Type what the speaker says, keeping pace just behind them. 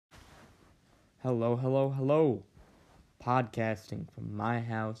Hello, hello, hello. Podcasting from my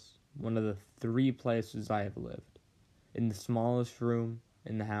house, one of the 3 places I have lived. In the smallest room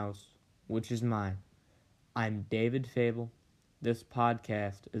in the house, which is mine. I'm David Fable. This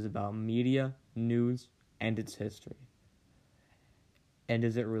podcast is about media, news, and its history. And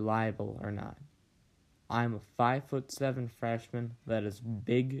is it reliable or not? I'm a 5'7" freshman that is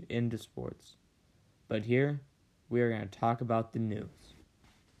big into sports. But here, we are going to talk about the news.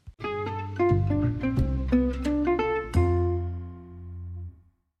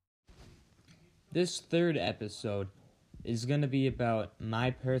 This third episode is going to be about my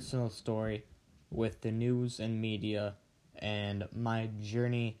personal story with the news and media and my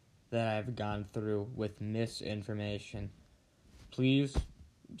journey that I've gone through with misinformation. Please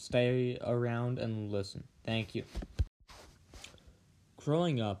stay around and listen. Thank you.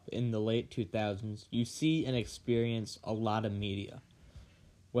 Growing up in the late 2000s, you see and experience a lot of media.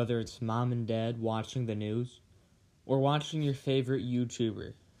 Whether it's mom and dad watching the news or watching your favorite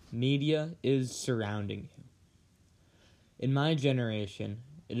YouTuber, media is surrounding you. In my generation,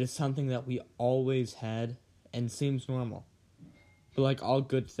 it is something that we always had and seems normal. But like all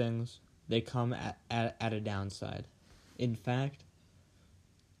good things, they come at a downside. In fact,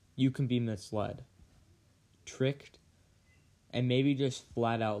 you can be misled, tricked, and maybe just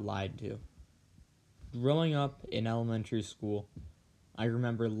flat out lied to. Growing up in elementary school, I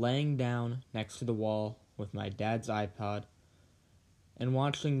remember laying down next to the wall with my dad's iPod and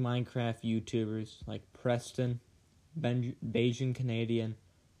watching Minecraft YouTubers like Preston, Beijing Canadian,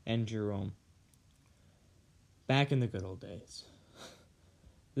 and Jerome. Back in the good old days.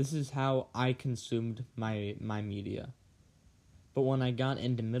 This is how I consumed my media. But when I got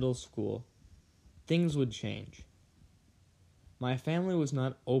into middle school, things would change. My family was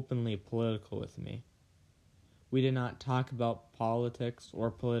not openly political with me. We did not talk about politics or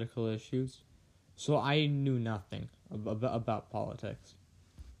political issues, so I knew nothing about politics.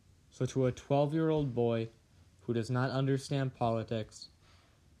 So to a 12-year-old boy who does not understand politics,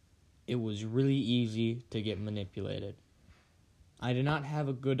 it was really easy to get manipulated. I did not have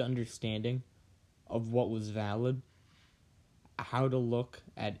a good understanding of what was valid, how to look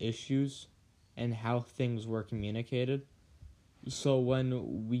at issues, and how things were communicated. So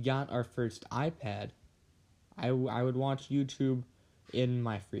when we got our first iPad, I would watch YouTube in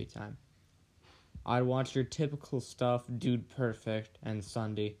my free time. I'd watch your typical stuff, Dude Perfect and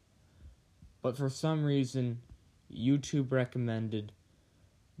Sunday. But for some reason, YouTube recommended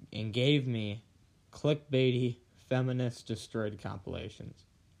and gave me clickbaity, feminist destroyed compilations.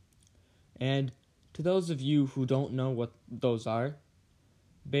 And to those of you who don't know what those are,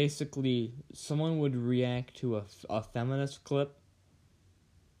 basically, someone would react to a feminist clip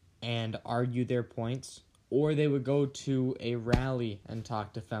and argue their points, or they would go to a rally and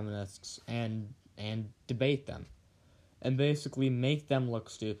talk to feminists and debate them, and basically make them look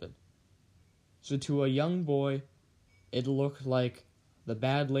stupid. So to a young boy, it looked like the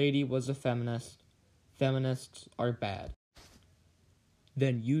bad lady was a feminist, feminists are bad.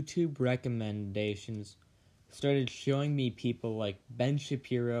 Then YouTube recommendations started showing me people like Ben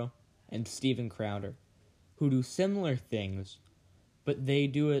Shapiro and Steven Crowder, who do similar things, but they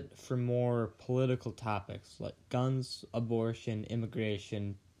do it for more political topics like guns, abortion,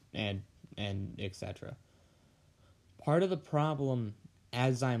 immigration, and etc. Part of the problem,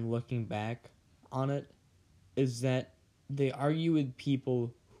 as I'm looking back on it, is that they argue with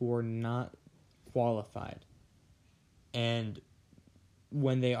people who are not qualified. And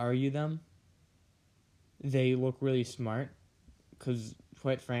when they argue them, they look really smart, because,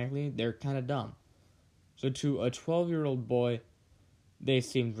 quite frankly, they're kind of dumb. So to a 12-year-old boy, they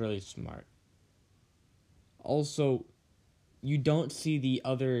seemed really smart. Also, you don't see the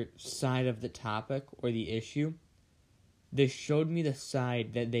other side of the topic or the issue. They showed me the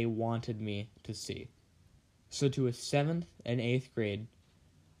side that they wanted me to see. So to a 7th and 8th grade,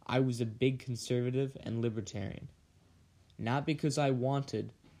 I was a big conservative and libertarian. Not because I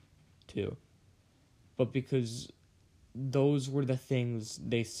wanted to, but because those were the things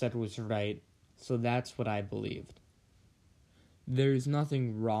they said was right, so that's what I believed. There's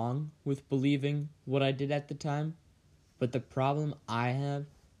nothing wrong with believing what I did at the time, but the problem I have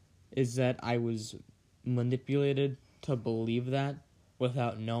is that I was manipulated to believe that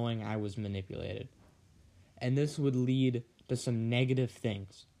without knowing I was manipulated. And this would lead to some negative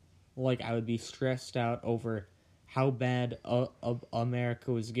things, like I would be stressed out over how bad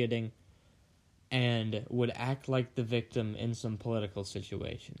America was getting and would act like the victim in some political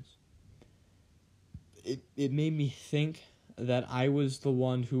situations. It made me think that I was the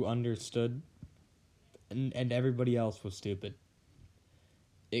one who understood and everybody else was stupid.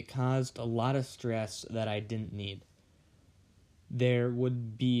 it caused a lot of stress that I didn't need. There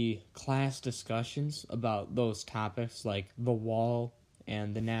would be class discussions about those topics like the wall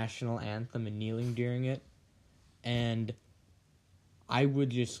and the national anthem and kneeling during it, and I would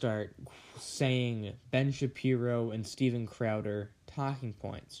just start saying Ben Shapiro and Steven Crowder talking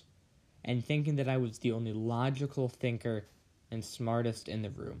points and thinking that I was the only logical thinker and smartest in the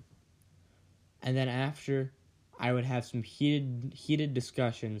room. And then after, I would have some heated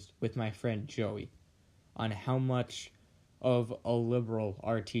discussions with my friend Joey on how much of a liberal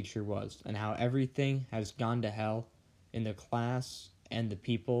our teacher was and how everything has gone to hell in the class and the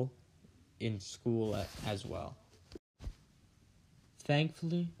people in school as well.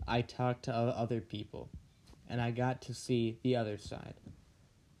 Thankfully, I talked to other people, and I got to see the other side.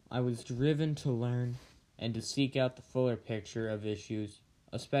 I was driven to learn and to seek out the fuller picture of issues,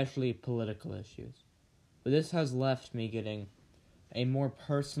 especially political issues. But this has left me getting a more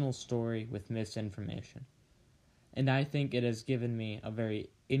personal story with misinformation, and I think it has given me a very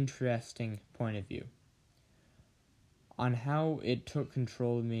interesting point of view on how it took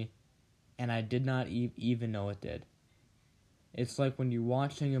control of me, and I did not even know it did. It's like when you're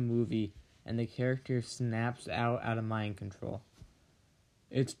watching a movie and the character snaps out of mind control.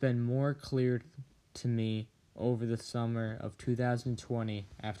 It's been more clear to me over the summer of 2020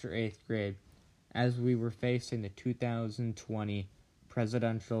 after 8th grade as we were facing the 2020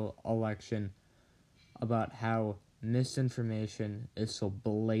 presidential election about how misinformation is so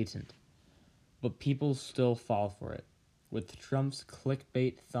blatant. But people still fall for it. With Trump's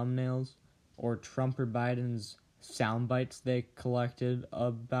clickbait thumbnails or Trump or Biden's sound bites they collected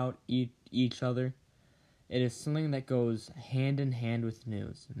about each other, it is something that goes hand in hand with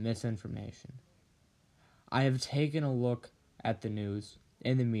news, misinformation. I have taken a look at the news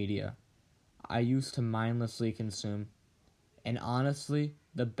in the media I used to mindlessly consume, and honestly,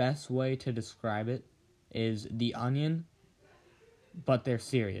 the best way to describe it is The Onion, but they're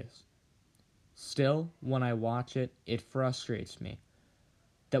serious. Still, when I watch it, it frustrates me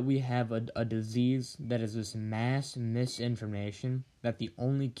that we have a disease that is this mass misinformation, that the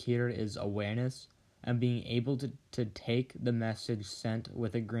only cure is awareness and being able to take the message sent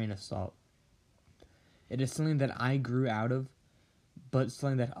with a grain of salt. It is something that I grew out of, but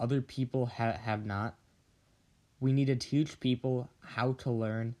something that other people have not. We need to teach people how to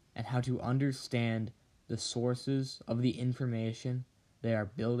learn and how to understand the sources of the information they are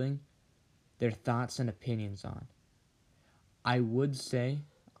building their thoughts and opinions on. I would say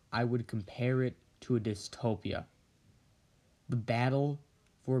I would compare it to a dystopia. The battle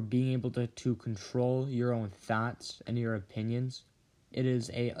for being able to control your own thoughts and your opinions, it is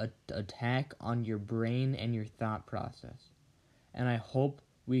a attack on your brain and your thought process. And I hope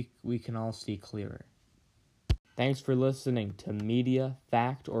we can all see clearer. Thanks for listening to Media,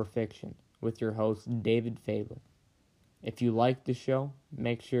 Fact, or Fiction with your host, David Fable. If you like the show,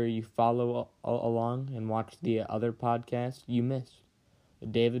 make sure you follow along and watch the other podcasts you missed.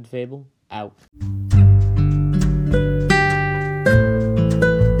 David Fable, out.